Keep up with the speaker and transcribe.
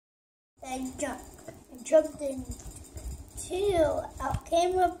and jumped in too. Out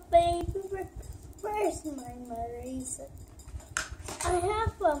came a baby. Where's my mother? He said, I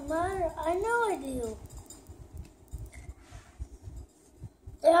have a mother. I know I do.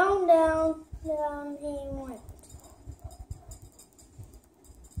 Down, down, down he went.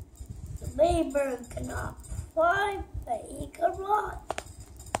 The baby bird could not fly, but he could walk.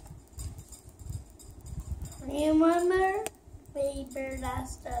 Are you my mother? Baby bird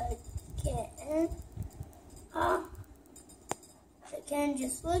asked the kitten. The kitten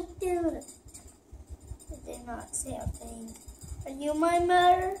just looked at it. It did not say a thing. Are you my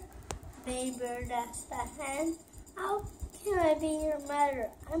mother? Baby bird asked the hen. How can I be your mother?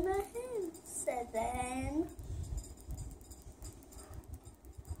 I'm a hen, said the hen.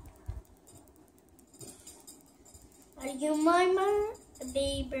 Are you my mother? The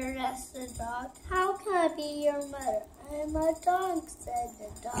baby bird asked the dog. How can I be your mother? I'm a dog, said the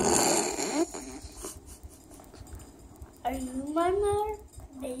dog. Are you my mother?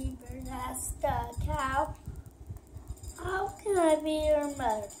 The baby bird asked the cow. How can I be your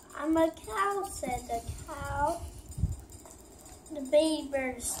mother? I'm a cow, said the cow. The baby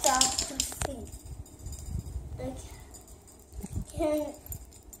bird stopped to think. The kitten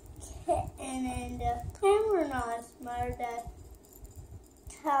and the hen were not his mother.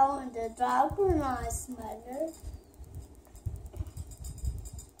 The cow and the dog were not his mother.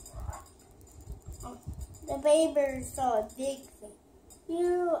 The baby bird saw a big thing.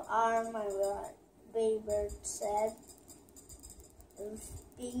 You are my mother, the baby bird said. The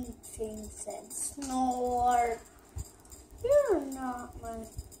big thing said, snort. You're not my...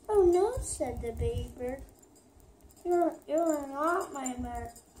 Oh no, said the baby bird. You're not my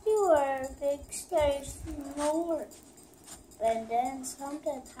mother. You are a big scary snort. But then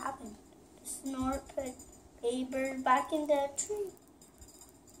something happened. The snort put baby bird back in the tree.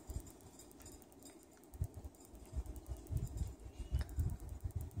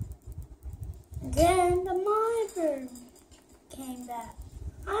 Then the mother bird came back.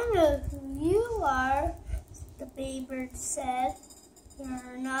 I know who you are, the baby bird said.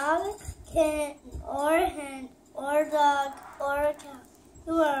 You're not a kitten or a hen or a dog or a cow.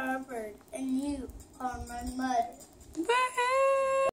 You are a bird and you are my mother.